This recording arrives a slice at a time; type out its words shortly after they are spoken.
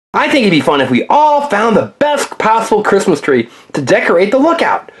I think it'd be fun if we all found the best possible Christmas tree to decorate the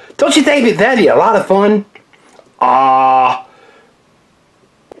lookout. Don't you think that'd be a lot of fun?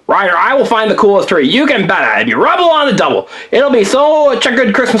 Ryder, I will find the coolest tree. You can bet it. It'll be Rubble on the double. It'll be such a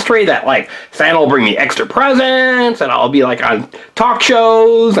good Christmas tree that, like, Santa will bring me extra presents, and I'll be, like, on talk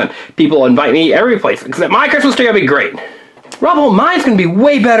shows, and people will invite me every place. Except my Christmas tree will be great. Rubble, mine's going to be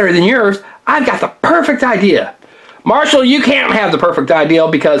way better than yours. I've got the perfect idea. Marshall, you can't have the perfect idea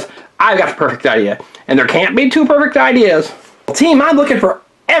because I've got the perfect idea. And there can't be two perfect ideas. Team, I'm looking for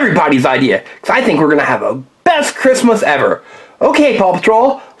everybody's idea, because I think we're going to have a best Christmas ever. Okay, PAW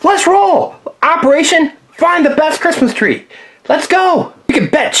Patrol, let's roll! Operation Find the Best Christmas Tree. Let's go! You can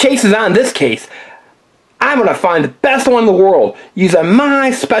bet Chase is on this case. I'm going to find the best one in the world using my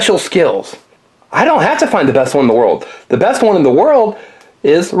special skills. I don't have to find the best one in the world. The best one in the world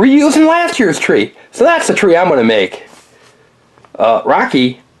is reusing last year's tree. So that's the tree I'm going to make.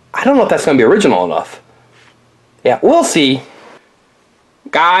 Rocky, I don't know if that's going to be original enough. Yeah, we'll see.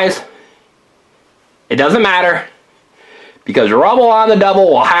 Guys, it doesn't matter. Because Rubble on the double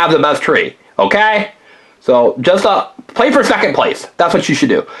will have the best tree. Okay? So just play for second place. That's what you should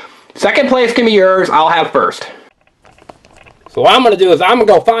do. Second place can be yours. I'll have first. So what I'm going to do is I'm going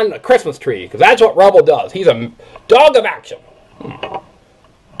to go find a Christmas tree. Because that's what Rubble does. He's a dog of action.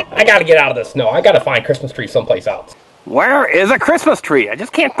 I got to get out of this snow. I got to find Christmas tree someplace else. Where is a Christmas tree? I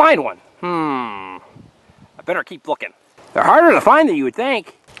just can't find one. I better keep looking. They're harder to find than you would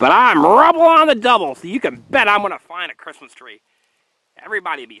think. But I'm Rubble on the double, so you can bet I'm going to find a Christmas tree.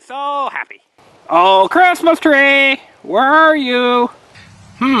 Everybody be so happy. Oh, Christmas tree! Where are you?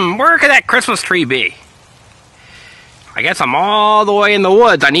 Where could that Christmas tree be? I guess I'm all the way in the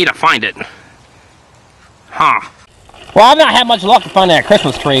woods. I need to find it. Well, I've not had much luck to find that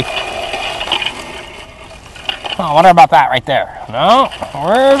Christmas tree. I wonder about that right there. No,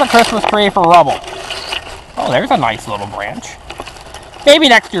 where's the Christmas tree for Rubble? Oh, there's a nice little branch. Maybe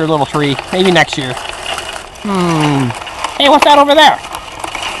next year, little tree. Maybe next year. Hey, what's that over there?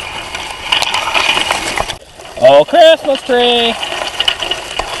 Oh, Christmas tree.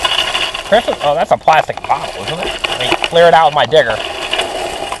 Christmas? Oh, that's a plastic bottle, isn't it? Let me clear it out with my digger.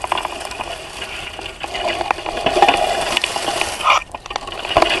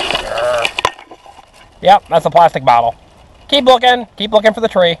 Yep, that's a plastic bottle. Keep looking for the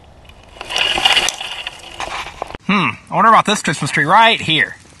tree. I wonder about this Christmas tree right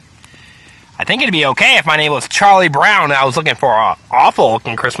here. I think it'd be okay if my name was Charlie Brown and I was looking for an awful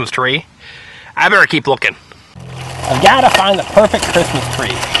looking Christmas tree. I better keep looking. I've got to find the perfect Christmas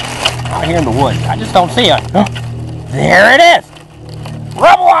tree. Out here in the woods. I just don't see it. There it is!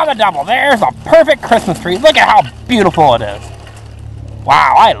 Rubble on the double. There's a perfect Christmas tree. Look at how beautiful it is.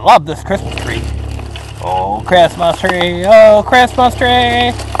 Wow, I love this Christmas tree. Oh, Christmas tree. Oh, Christmas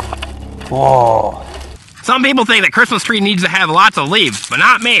tree. Whoa. Some people think that Christmas tree needs to have lots of leaves, but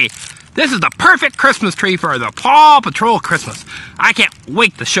not me. This is the perfect Christmas tree for the PAW Patrol Christmas. I can't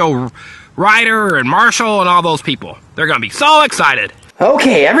wait to show Ryder and Marshall and all those people. They're going to be so excited.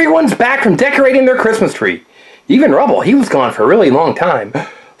 Okay, everyone's back from decorating their Christmas tree. Even Rubble, he was gone for a really long time.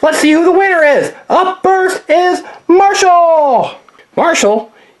 Let's see who the winner is. Up first is Marshall.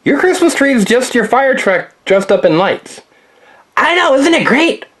 Marshall, your Christmas tree is just your fire truck dressed up in lights. I know, isn't it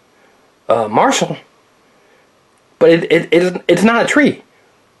great? Marshall. But it's not a tree.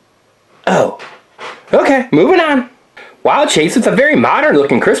 Oh. Okay, moving on. Wow, Chase, it's a very modern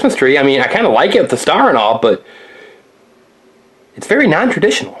looking Christmas tree. I mean, I kind of like it with the star and all, but it's very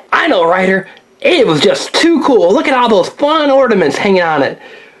non-traditional. I know, Ryder. It was just too cool. Look at all those fun ornaments hanging on it.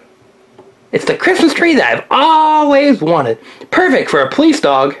 It's the Christmas tree that I've always wanted. Perfect for a police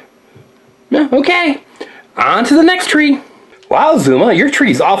dog. Okay, on to the next tree. Wow, Zuma, your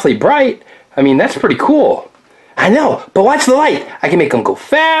tree's awfully bright. I mean, that's pretty cool. I know, but watch the light. I can make them go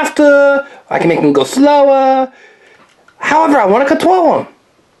faster. I can make them go slower. However I want to control them.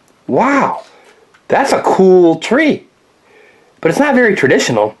 Wow, that's a cool tree. But it's not very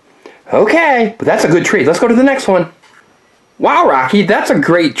traditional. Okay, but that's a good tree. Let's go to the next one. Wow, Rocky, that's a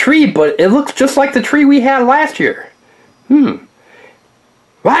great tree, but it looks just like the tree we had last year.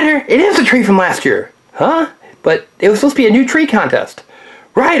 Ryder, it is a tree from last year. Huh? But it was supposed to be a new tree contest.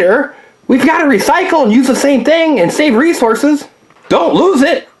 Ryder, we've got to recycle and use the same thing and save resources. Don't lose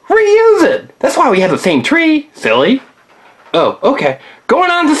it. Reuse it. That's why we have the same tree, silly. Oh, okay.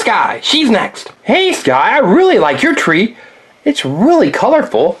 Going on to Skye. She's next. Hey, Skye, I really like your tree. It's really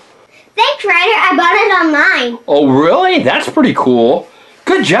colorful. Thanks, Ryder. I bought it online. Oh, really? That's pretty cool.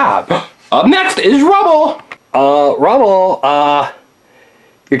 Good job. Up next is Rubble. Rubble,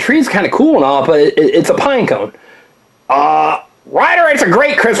 your tree's kind of cool and all, but it's a pine cone. Ryder, it's a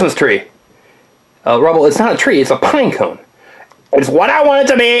great Christmas tree. Rubble, it's not a tree, it's a pine cone. It's what I want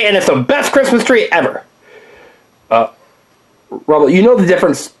it to be, and it's the best Christmas tree ever. Rubble, you know the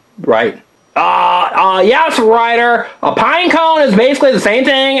difference, right? Yes, Ryder. A pine cone is basically the same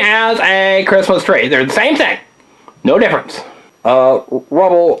thing as a Christmas tree. They're the same thing. No difference.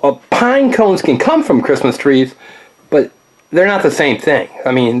 Rubble, pine cones can come from Christmas trees, but they're not the same thing.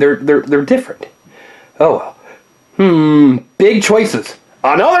 I mean, they're different. Oh well. Big choices.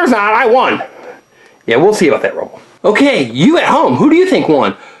 No, there's not. I won. Yeah, we'll see about that, Rubble. Okay, you at home, who do you think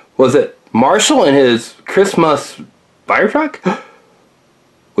won? Was it Marshall and his Christmas fire truck?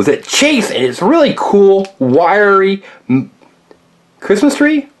 Was it Chase and his really cool, wiry Christmas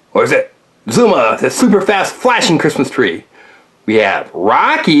tree? Or is it Zuma, the super fast flashing Christmas tree? We have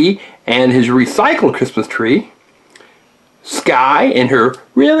Rocky and his recycled Christmas tree. Skye and her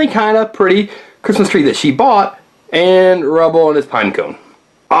really kind of pretty Christmas tree that she bought. And Rubble and his pine cone.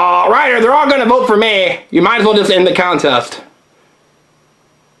 Ryder, they're all going to vote for me. You might as well just end the contest.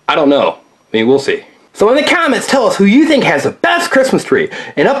 I don't know. I mean, we'll see. So in the comments, tell us who you think has the best Christmas tree.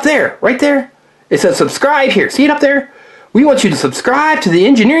 And up there, right there, it says subscribe here. See it up there? We want you to subscribe to the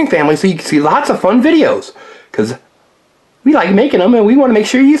engineering family so you can see lots of fun videos. Because we like making them and we want to make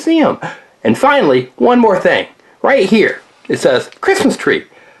sure you see them. And finally, one more thing. Right here, it says Christmas tree.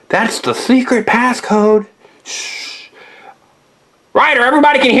 That's the secret passcode. Shh. Ryder,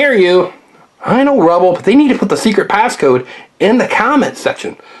 everybody can hear you. I know, Rubble, but they need to put the secret passcode in the comments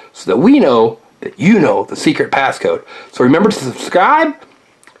section so that we know that you know the secret passcode. So remember to subscribe,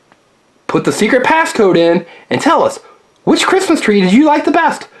 put the secret passcode in, and tell us which Christmas tree did you like the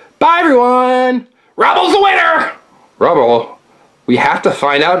best. Bye, everyone. Rubble's the winner. Rubble, we have to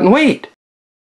find out and wait.